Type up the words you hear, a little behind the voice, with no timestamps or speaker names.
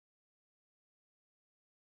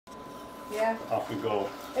Yeah. Off we go.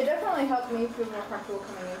 It definitely helped me feel more comfortable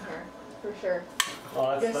coming in here, for sure.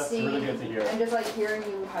 Oh, that's really good to hear. And just like hearing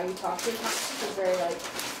you, how you talk to your clients is very like,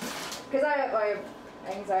 because I have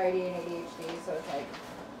anxiety and ADHD, so it's like,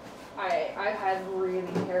 I've had really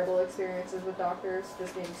terrible experiences with doctors,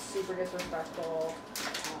 just being super disrespectful.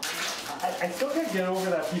 I still can't get over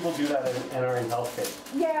that people do that and are in healthcare.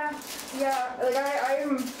 Yeah, yeah. Like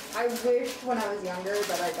I wish when I was younger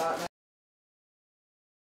that I got my.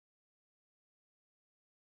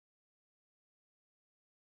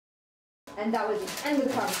 And that was the end of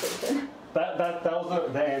the conversation. That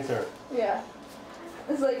was the answer. Yeah.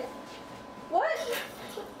 It's like, what?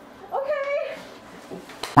 Okay.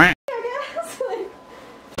 I guess. Like.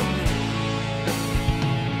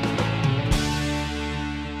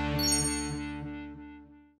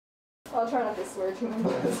 I'll try not to swear too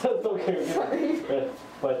much. That's okay. Sorry.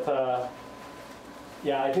 But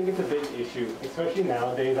yeah, I think it's a big issue, especially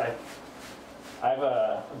nowadays. I have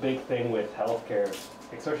a big thing with healthcare,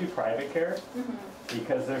 especially private care,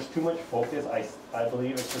 because there's too much focus. I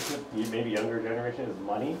believe, especially maybe younger generation, is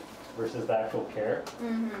money versus the actual care.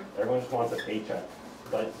 Everyone just wants a paycheck.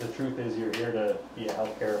 But the truth is, you're here to be a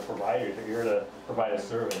healthcare provider. You're here to provide a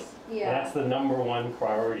service. Yeah. And that's the #1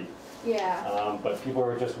 priority. Yeah. But people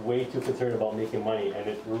are just way too concerned about making money, and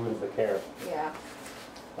it ruins the care. Yeah.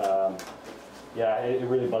 Yeah, it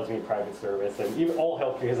really bugs me, private service, and even all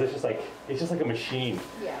healthcare, because it's just like a machine.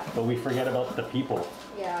 Yeah. But we forget about the people.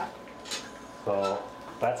 Yeah. So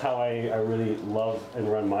that's how I really love and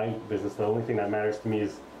run my business. The only thing that matters to me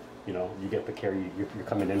is, you know, you get the care you're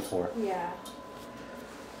coming in for. Yeah.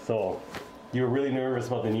 So you were really nervous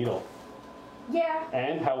about the needle. Yeah.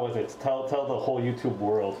 And how was it? Tell the whole YouTube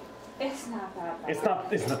world. It's not that bad. It's not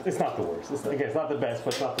the worst. It's not the best,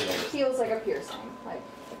 but it's not the worst. It feels like a piercing. Like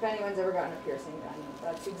if anyone's ever gotten a piercing done,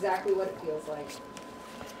 that's exactly what it feels like.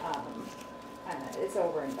 And it's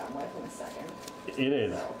over and done with in a second. It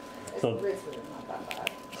is. So it's really not that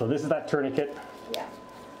bad. So this is that tourniquet. Yeah.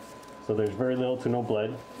 So there's very little to no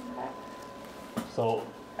blood. Okay. So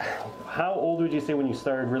how old would you say when you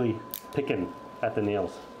started really picking at the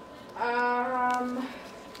nails?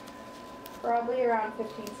 Probably around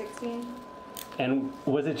 15, 16. And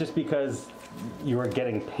was it just because you were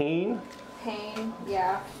getting pain? Pain,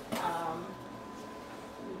 yeah.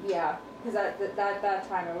 Yeah, because at that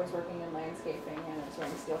time I was working in landscaping and I was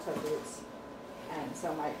wearing steel-toe boots. And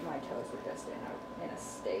so my toes were just in a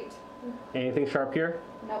state. Anything sharp here?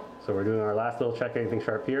 Nope. So we're doing our last little check. Anything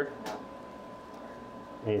sharp here? Nope.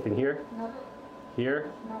 Anything here? Nope.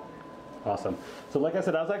 Here? Nope. Awesome. So like I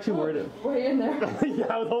said, I was actually worried. Way in there. Yeah,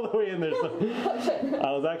 I was all the way in there. So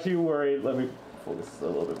I was actually worried. Let me focus a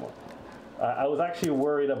little bit more. I was actually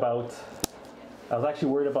worried about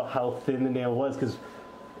how thin the nail was, because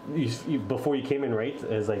before you came in, right?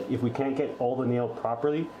 Is like, if we can't get all the nail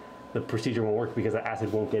properly, the procedure won't work because the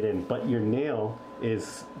acid won't get in. But your nail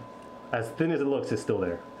is as thin as it looks. Is still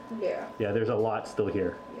there. Yeah. Yeah, there's a lot still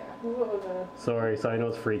here. Yeah. Sorry, so I know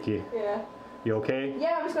it's freaky. Yeah. You okay?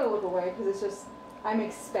 Yeah, I'm just gonna look away because it's just, I'm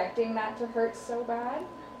expecting that to hurt so bad,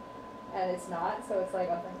 and it's not. So it's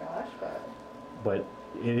like, oh my gosh, But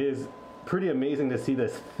it is pretty amazing to see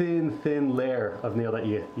this thin layer of nail that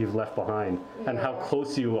you've left behind, and how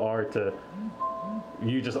close you are to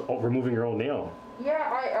you just removing your own nail. Yeah,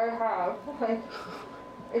 I have. Like,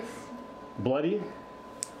 it's bloody,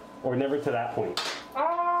 or never to that point.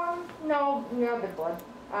 No, a bit blood.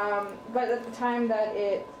 But at the time that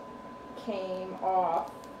it came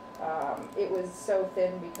off, it was so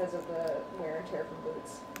thin because of the wear and tear from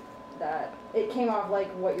boots that it came off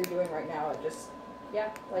like what you're doing right now. It just,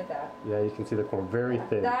 yeah, like that. Yeah, you can see the corner, very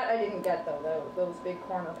thin. That I didn't get though, those big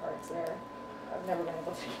corner parts there. I've never been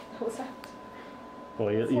able to get those out. Well,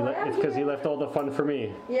 it's because you left all the fun for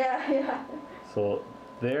me. Yeah. So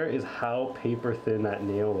there is how paper thin that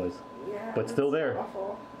nail was. Yeah. But still there.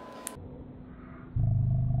 Awful.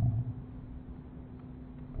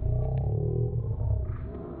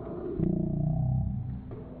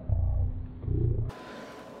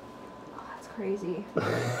 Crazy.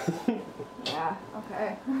 Yeah,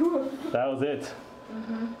 okay. That was it.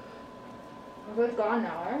 So it's gone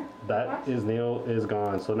now, eh? That nail is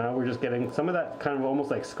gone. So now we're just getting some of that kind of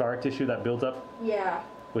almost like scar tissue that builds up. Yeah.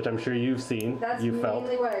 Which I'm sure you've seen. That's you've felt.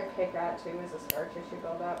 mainly what I pick at too, is the scar tissue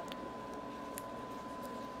buildup.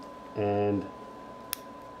 And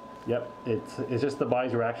yep, it's just the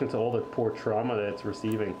body's reaction to all the poor trauma that it's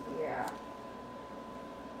receiving. Yeah.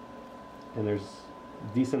 And there's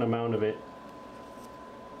a decent amount of it.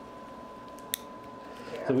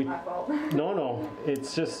 So my fault. No,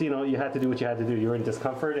 it's just, you know, you had to do what you had to do. You were in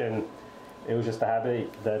discomfort, and it was just a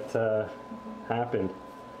habit that happened.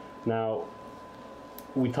 Now,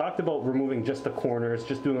 we talked about removing just the corners,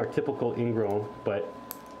 just doing our typical ingrown, but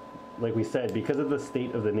like we said, because of the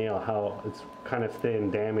state of the nail, how it's kind of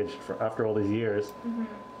thin, damaged after all these years,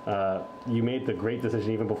 you made the great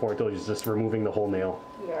decision even before I told you, just removing the whole nail.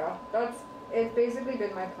 Yeah, it's basically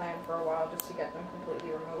been my plan for a while, just to get them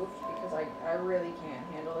completely removed, because I really can't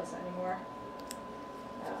handle this anymore.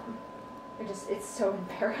 It's so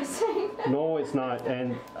embarrassing. No, it's not,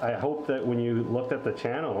 and I hope that when you looked at the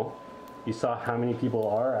channel, you saw how many people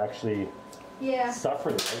are actually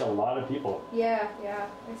suffering. There's a lot of people. Yeah,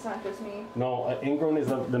 it's not just me. No, ingrown is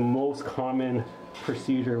the most common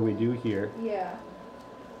procedure we do here. Yeah.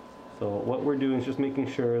 So what we're doing is just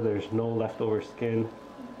making sure there's no leftover skin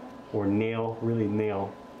or nail, really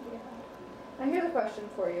nail. I hear the question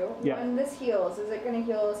for you. Yeah. When this heals, is it going to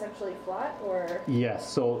heal essentially flat, or? Yes,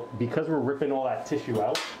 so because we're ripping all that tissue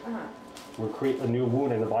out, we'll create a new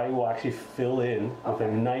wound, and the body will actually fill in with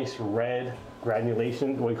a nice red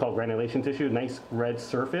granulation, what we call granulation tissue, nice red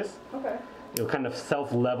surface. Okay. It'll kind of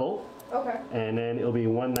self-level. Okay. And then it'll be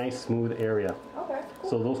one nice smooth area. Okay, cool.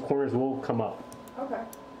 So those corners will come up. Okay.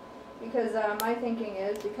 Because my thinking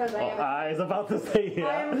is, because I was about to say,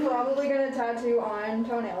 I'm probably going to tattoo on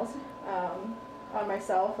toenails on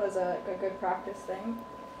myself as a good practice thing.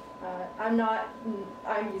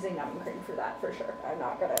 I'm using numbing cream for that for sure. I'm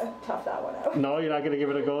not going to tough that one out. No, you're not going to give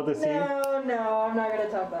it a go this year? No, I'm not going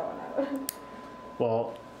to tough that one out.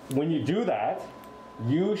 Well, when you do that,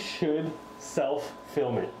 you should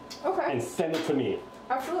self-film it. Okay. And send it to me.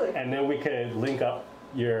 Absolutely. And then we could link up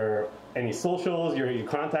any socials, your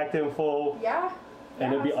contact info. Yeah.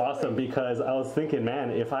 And it'd be awesome, because I was thinking, man,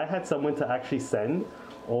 if I had someone to actually send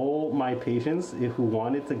all my patients who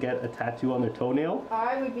wanted to get a tattoo on their toenail,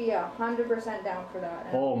 I would be 100% down for that.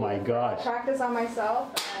 And oh my gosh. Practice on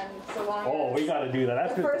myself, and so long as we got to do that.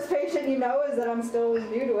 That's the first patient you know is that I'm still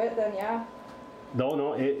new to it, then yeah.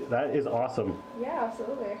 No, that is awesome. Yeah,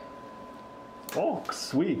 absolutely. Oh,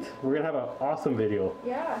 sweet. We're going to have an awesome video.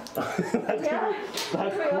 Yeah.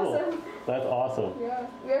 That's cool. Awesome. That's awesome. Yeah.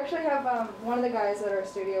 We actually have one of the guys at our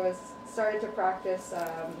studio has started to practice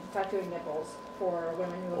tattooing nipples for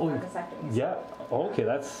women who have vasectomies. Yeah. Okay,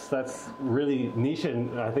 that's really niche,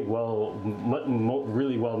 and I think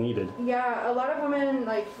really well needed. Yeah, a lot of women,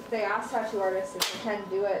 they ask tattoo artists if they can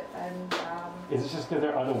do it, and is it just because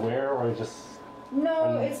they're unaware, or just...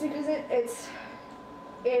 No, it's because it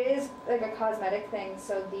is like a cosmetic thing,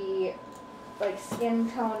 so the skin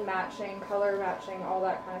tone matching, color matching, all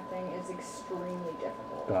that kind of thing is extremely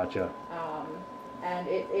difficult. Gotcha. And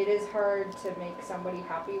it is hard to make somebody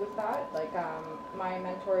happy with that. My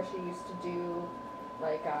mentor, she used to do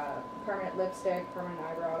permanent lipstick, permanent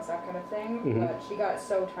eyebrows, that kind of thing, but she got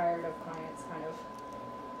so tired of clients kind of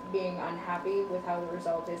being unhappy with how the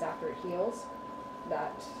result is after it heals,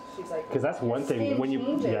 that she's like, because that's one thing when you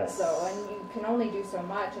changes, though, and you can only do so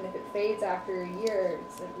much, and if it fades after a year,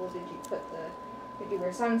 it's like, well, did you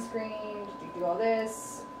wear sunscreen, did you do all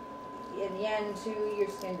this? In the end, too, your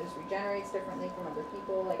skin just regenerates differently from other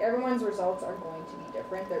people. Everyone's results are going to be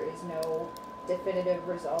different. There is no definitive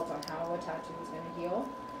result on how a tattoo is going to heal.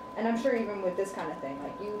 And I'm sure even with this kind of thing,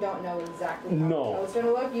 you don't know exactly how it's going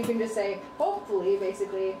to look. You can just say, hopefully,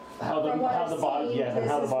 basically, how the body,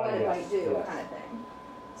 this is what it might do, kind of thing.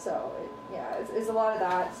 So, it's a lot of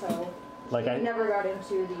that. So, I never got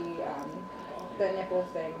into the nipple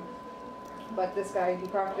thing. But this guy, he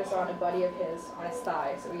practiced on a buddy of his on his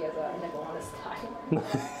thigh, so he has a nipple on his thigh.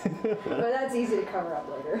 But that's easy to cover up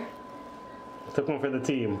later. Took one for the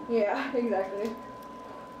team. Yeah, exactly.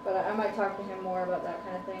 But I might talk to him more about that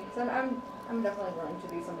kind of thing. So I'm definitely willing to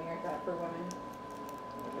do something like that for women.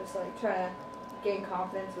 Just trying to gain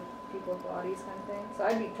confidence with people's bodies kind of thing. So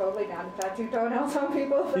I'd be totally down to tattoo toenails on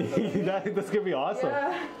people. That's gonna be awesome.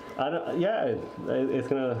 Yeah. It's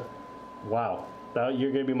gonna. Wow.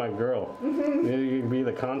 You're gonna be my girl. You're gonna be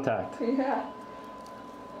the contact. Yeah.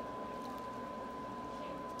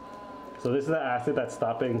 So this is the acid that's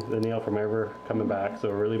stopping the nail from ever coming back. So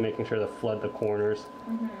we're really making sure to flood the corners.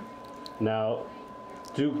 Now,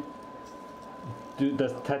 does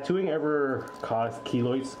tattooing ever cause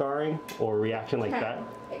keloid scarring or reaction like that?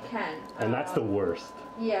 It can. And that's the worst.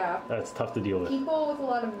 Yeah. That's tough to deal with. People with a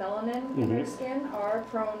lot of melanin in their skin are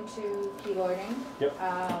prone to keloiding. Yep.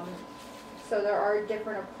 So there are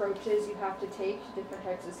different approaches you have to take to different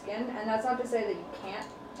types of skin, and that's not to say that you can't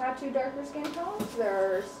tattoo darker skin tones.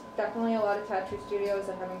 There's definitely a lot of tattoo studios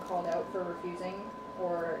that have been called out for refusing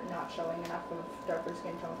or not showing enough of darker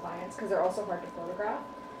skin tone clients because they're also hard to photograph.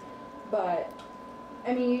 But,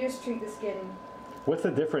 I mean, you just treat the skin. What's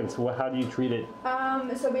the difference? How do you treat it?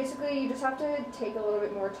 So basically you just have to take a little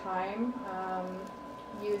bit more time.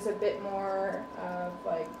 use a bit more of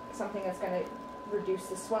like something that's going to reduce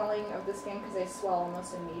the swelling of the skin because they swell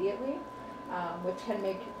almost immediately, which can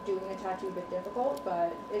make doing the tattoo a bit difficult,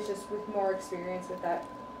 but it's just with more experience with that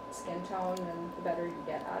skin tone, then the better you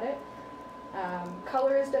get at it.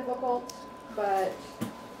 Color is difficult, but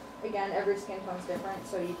again, every skin tone is different,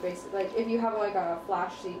 so you basically, like if you have like a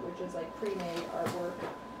flash sheet, which is like pre-made artwork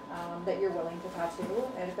that you're willing to tattoo,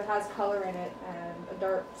 and if it has color in it and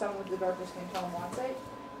someone with a darker skin tone wants it,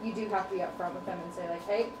 you do have to be upfront with them and say like,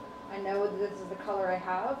 hey, I know that this is the color I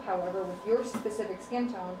have, however with your specific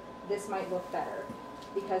skin tone, this might look better.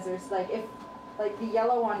 Because there's like, if like the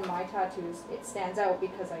yellow on my tattoos, it stands out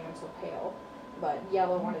because I am so pale, but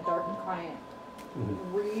yellow on a darker client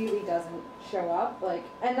really doesn't show up. Like,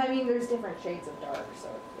 and I mean there's different shades of dark, so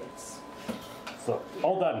it's... So,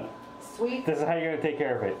 all done. Sweet. This is how you're gonna take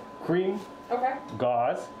care of it. Cream, Okay.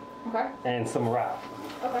 gauze, Okay. and some wrap.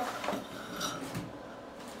 Okay.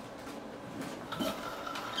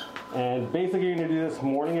 And basically you're gonna do this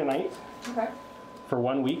morning and night Okay. for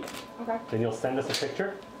 1 week. Okay. Then you'll send us a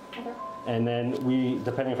picture. Okay. And then we,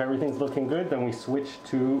 depending if everything's looking good, then we switch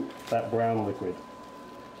to that brown liquid.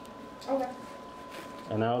 Okay.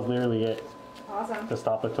 And that was literally it Awesome. to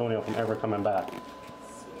stop the toenail from ever coming back.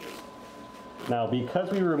 Sweet. Now,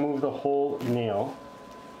 because we removed the whole nail,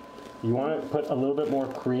 you want to put a little bit more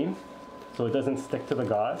cream so it doesn't stick to the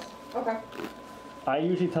gauze. Okay. I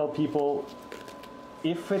usually tell people,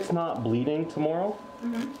 if it's not bleeding tomorrow,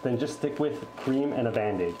 then just stick with cream and a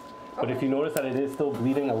Band-Aid. But if you notice that it is still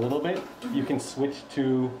bleeding a little bit, you can switch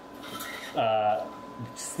to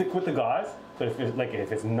stick with the gauze. But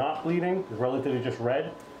if it's not bleeding, it's relatively just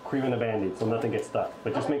red, cream and a Band-Aid so nothing gets stuck.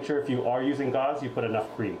 But just make sure if you are using gauze, you put enough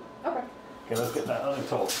cream. Okay. Okay, let's get that other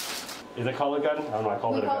toe. Is it called a gun? I don't know, I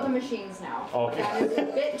call it a gun. We call them machines now. Okay. That is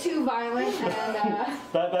a bit too violent and...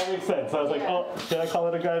 that makes sense. I was like, oh, should I call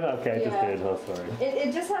it a gun? Okay, I just did. Oh, sorry.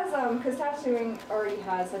 It just has, because tattooing already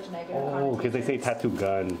has such negative connotations. Oh, because they say tattoo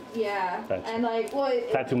gun. Yeah. Gotcha. And like, well,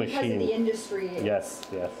 Tattoo because machine. of the industry. Yes,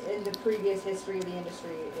 yes. In the previous history of the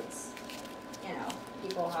industry, it's, you know,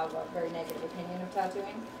 people have a very negative opinion of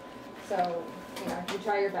tattooing. So, you know, you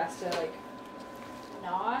try your best to like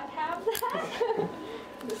not have that.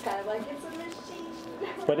 Just kind of like, it's a machine.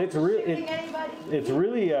 But it's really, it's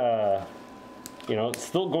really, you know, it's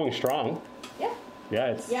still going strong. Yeah. Yeah,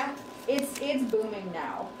 it's. Yeah, it's booming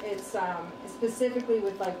now. It's specifically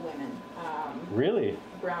with like women. Really?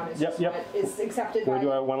 Brown is Yep, just yep. what is accepted by. We'll do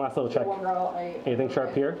one last little check. One girl, Anything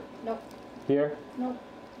sharp here? Nope. Here? Nope.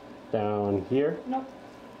 Down here? Nope.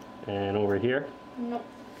 And over here? Nope.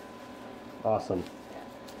 Awesome.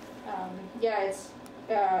 Yeah,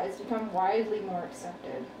 it's become widely more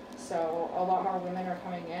accepted. So a lot more women are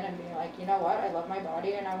coming in and being like, you know what, I love my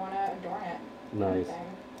body and I want to adorn it. Nice.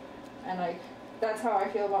 And like, that's how I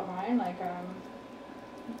feel about mine. Like,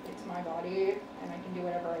 it's my body and I can do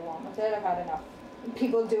whatever I want with it. I've had enough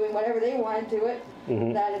people doing whatever they want to it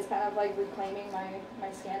that it's kind of like reclaiming my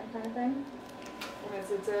skin kind of thing. And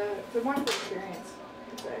it's a wonderful experience,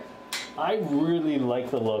 I'd say. I really like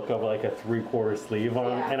the look of like a 3/4 sleeve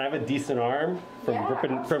on, and I have a decent arm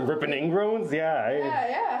from ripping Ingrowns.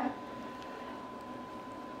 Yeah.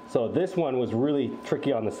 So this one was really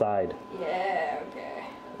tricky on the side. Yeah.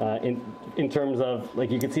 Okay. In terms of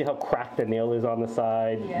like you can see how cracked the nail is on the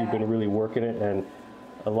side. Yeah. You've been really working it, and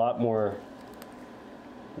a lot more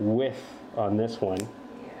width on this one.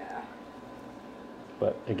 Yeah.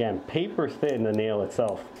 But again, paper thin the nail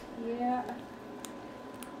itself. Yeah.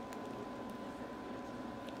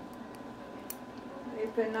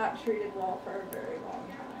 They've been not treated well for a very long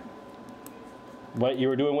time. But you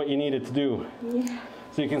were doing what you needed to do. Yeah.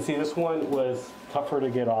 So you can see this one was tougher to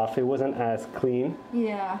get off. It wasn't as clean.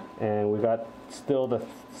 Yeah. And we got still the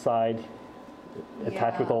side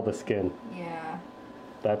attached with all the skin. Yeah.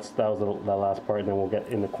 That was the last part, and then we'll get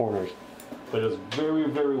in the corners. But it was very,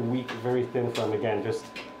 very weak, very thin from, again, just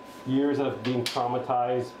years of being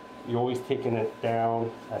traumatized. You're always taking it down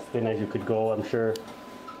as thin as you could go, I'm sure.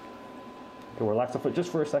 Okay, relax the foot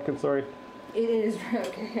just for a second, sorry. It is,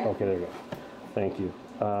 okay. Yeah. Okay, there you go. Thank you.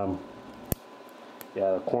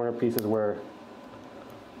 Yeah, the corner piece is where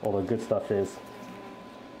all the good stuff is.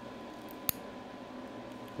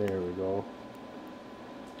 There we go.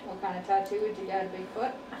 What kind of tattoo would you get?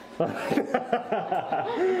 Bigfoot?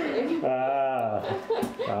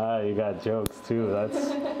 You got jokes too.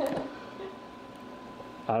 That's.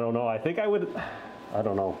 I don't know. I think I would. I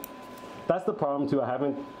don't know. That's the problem too. I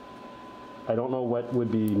don't know what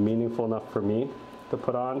would be meaningful enough for me to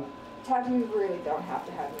put on. Tattoos really don't have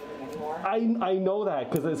to have meaning anymore. I know that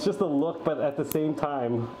because it's just a look, but at the same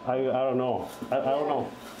time, I don't know. I don't know.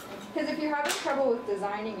 Because if you're having trouble with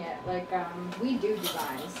designing it, like we do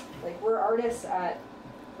designs. Like we're artists at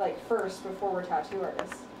like first before we're tattoo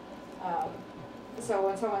artists. So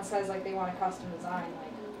when someone says like they want a custom design,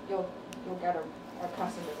 like you'll get a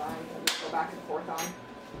custom design and just go back and forth on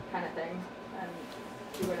kind of thing and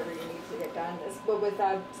do whatever you need to get done. But with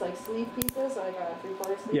like sleeve pieces, like a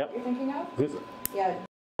 3/4 sleeve Yep. you're thinking of? Yeah,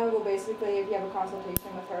 will basically, if you have a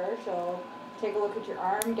consultation with her, she'll take a look at your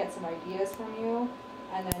arm, get some ideas from you,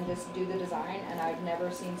 and then just do the design. And I've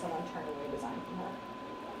never seen someone turn away design from her.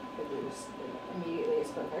 It just immediately is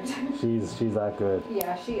perfect. She's that good.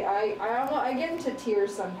 Yeah, I get into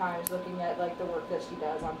tears sometimes looking at like the work that she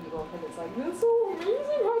does on people because it's like, that's so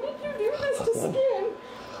amazing. How did you do this to skin?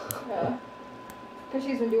 Yeah, because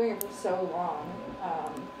she's been doing it for so long.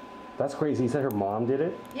 That's crazy. You said her mom did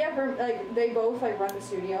it? Yeah, they both like run the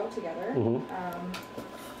studio together.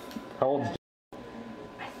 How old is she?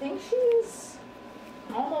 I think she's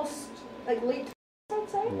almost like late 20s, I'd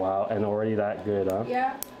say. Wow, and already that good, huh?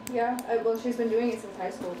 Yeah. Well, she's been doing it since high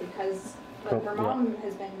school because like, her mom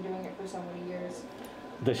has been doing it for so many years.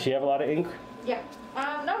 Does she have a lot of ink? Yeah,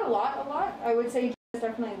 not a lot. I would say she's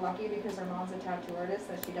definitely lucky because her mom's a tattoo artist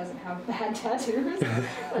that she doesn't have bad tattoos.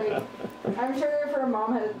 Like, I'm sure if her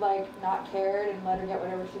mom had like not cared and let her get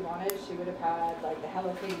whatever she wanted, she would have had like the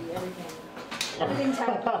Hello Kitty, everything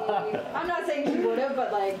tattooed. I'm not saying she would have,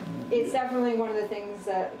 but like it's definitely one of the things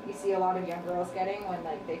that you see a lot of young girls getting when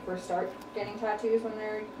like they first start getting tattoos when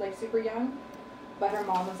they're like super young. But her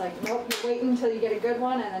mom was like, nope, you're waiting until you get a good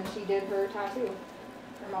one, and then she did her tattoo.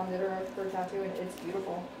 Her mom did her tattoo, and it's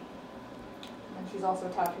beautiful. And she's also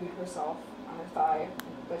tattooed herself on her thigh,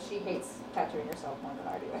 but she hates tattooing herself more than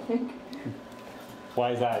I do, I think.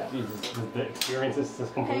 Why is that? The experience is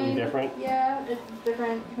just completely different? Yeah, it's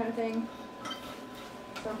different kind of thing.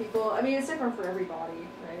 Some people, I mean, it's different for everybody,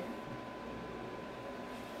 right?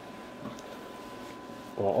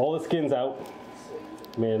 Well, all the skin's out.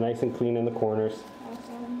 Sweet. Made it nice and clean in the corners.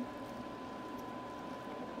 Awesome.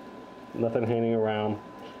 Nothing hanging around.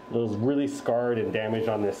 It was really scarred and damaged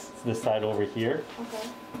on this side over here. Okay.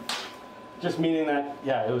 Just meaning that,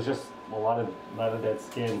 yeah, it was just a lot of dead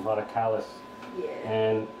skin, a lot of callus. Yeah.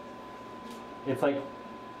 And it's like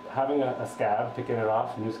having a scab, picking it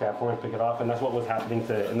off, new scab form, pick it off, and that's what was happening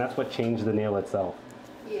and that's what changed the nail itself.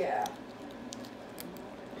 Yeah.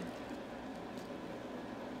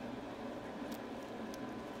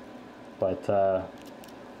 But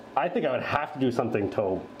I think I would have to do something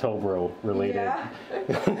TOEBRO related. Yeah. It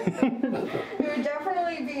would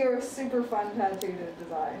definitely be a super fun tattoo to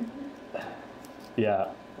design. Yeah.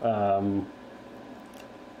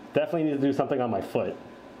 Definitely need to do something on my foot.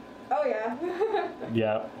 Oh yeah.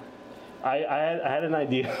 Yeah. I had an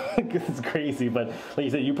idea. It's crazy, but like you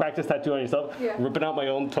said, you practice tattoo on yourself. Yeah. Ripping out my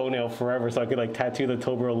own toenail forever so I could like tattoo the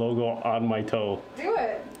TOEBRO logo on my toe. Do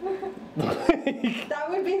it. That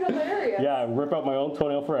would be hilarious. Yeah, rip out my own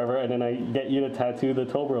toenail forever, and then I get you to tattoo the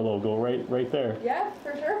TOEBRO logo right there. Yeah,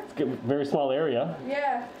 for sure. It's a very small area.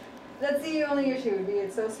 Yeah. That's the only issue would be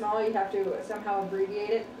it's so small you have to somehow abbreviate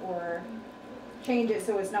it or change it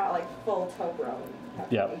so it's not like full TOEBRO.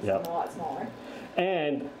 Yep. A lot smaller.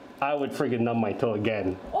 And I would friggin' numb my toe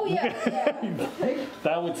again. Oh yeah.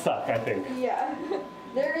 That would suck, I think. Yeah.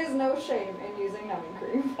 There is no shame in using numbing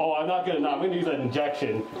cream. Oh, I'm not gonna numb. I'm gonna use an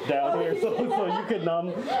injection down here so you could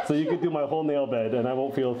numb, so you could do my whole nail bed and I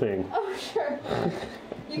won't feel a thing. Oh, sure.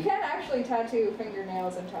 You can actually tattoo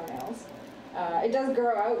fingernails and toenails. It does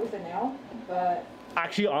grow out with a nail, but...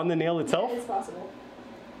 Actually on the nail itself? It's possible.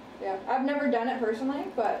 Yeah, I've never done it personally,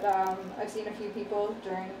 but I've seen a few people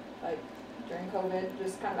during COVID,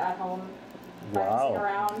 just kind of at home, practicing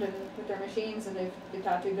around and with their machines, and they've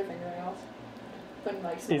tattooed their fingernails. Putting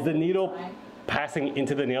like is the needle passing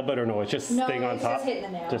into the nail bed or no? It's just staying on top? No, it's just hitting the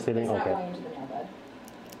nail. Just hitting, it's not okay. going into the nail bed.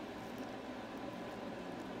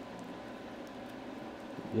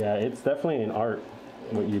 Yeah, it's definitely an art,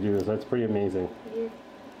 what you do. That's pretty amazing. It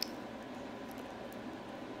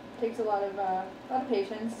takes a lot of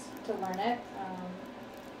patience to learn it.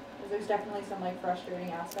 There's definitely some like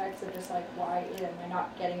frustrating aspects of just like why am I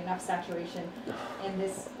not getting enough saturation in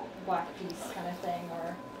this black piece kind of thing,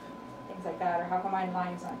 or things like that, or how come my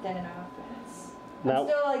line's not thin enough. And I'm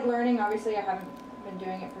still like learning. Obviously, I haven't been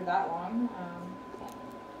doing it for that long.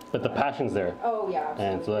 But the passion's there. Oh yeah, absolutely.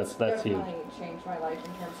 And so that's huge. Definitely changed my life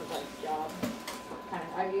in terms of like job.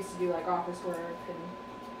 I used to do like office work and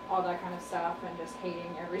all that kind of stuff, and just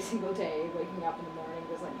hating every single day, waking up in the morning,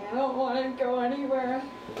 just like, I don't want to go anywhere.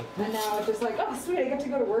 And now it's just like, oh sweet, I get to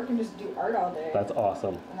go to work and just do art all day. That's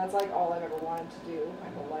awesome. And that's like all I've ever wanted to do my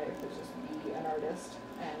whole life, is just be an artist.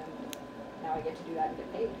 And now I get to do that and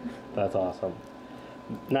get paid. That's awesome.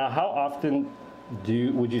 Now, how often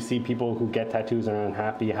would you see people who get tattoos and are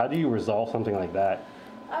unhappy? How do you resolve something like that?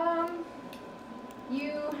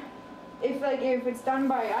 If it's done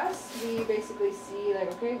by us, we basically see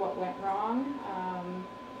like, okay, what went wrong,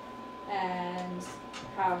 and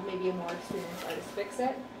have maybe a more experienced artist fix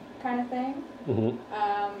it, kind of thing.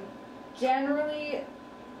 Mm-hmm. Generally,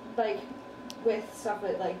 like with stuff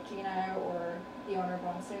that like Gina or the owner of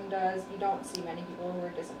Monsoon does, you don't see many people who are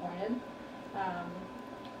disappointed.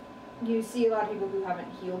 You see a lot of people who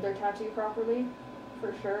haven't healed their tattoo properly,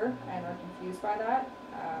 for sure, and are confused by that.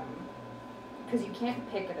 Because you can't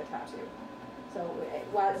pick at a tattoo. So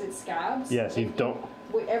as it scabs, yes, you don't.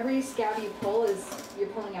 Every scab you pull you're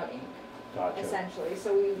pulling out ink, Gotcha. essentially.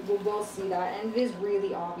 So we will see that, and it is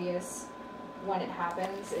really obvious when it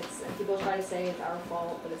happens. And people try to say it's our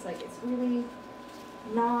fault, but it's like it's really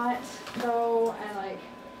not though. And like,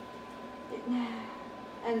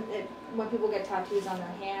 when people get tattoos on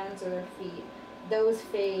their hands or their feet, those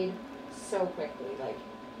fade so quickly. Like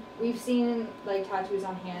we've seen like tattoos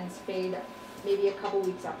on hands fade maybe a couple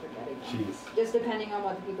weeks after getting them. Jeez. Just depending on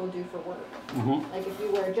what the people do for work. Mm-hmm. Like if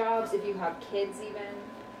you wear jobs, if you have kids even,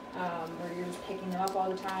 or you're just picking them up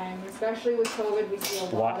all the time. Especially with COVID, we see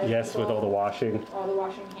a lot of yes, people, with all the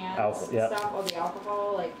washing hands and stuff, all the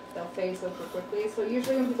alcohol, like they'll fade so quickly. So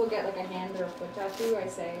usually when people get like a hand or a foot tattoo, I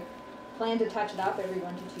say plan to touch it up every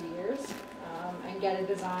 1 to 2 years, and get a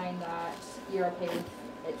design that you're okay with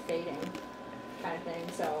it fading, kind of thing.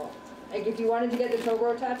 So. Like if you wanted to get the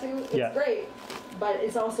TOEBRO tattoo, it's great, but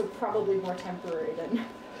it's also probably more temporary than.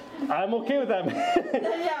 I'm okay with that.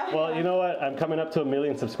 Yeah. Well, you know what? I'm coming up to 1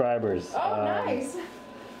 million subscribers. Oh, nice.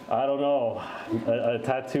 I don't know. A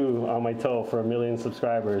tattoo on my toe for 1 million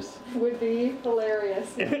subscribers. Would be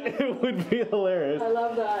hilarious. It would be hilarious. I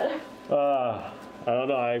love that. I don't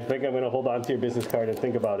know. I think I'm going to hold on to your business card and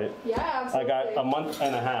think about it. Yeah, absolutely. I got a month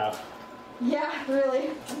and a half. Yeah, really.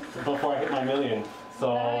 Before I hit my million.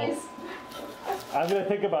 So nice. I'm gonna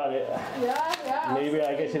think about it. Yeah. Maybe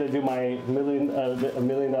I get you to do my $1 million, not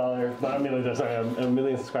 $1 million, sorry, a 1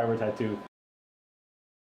 million subscriber tattoo.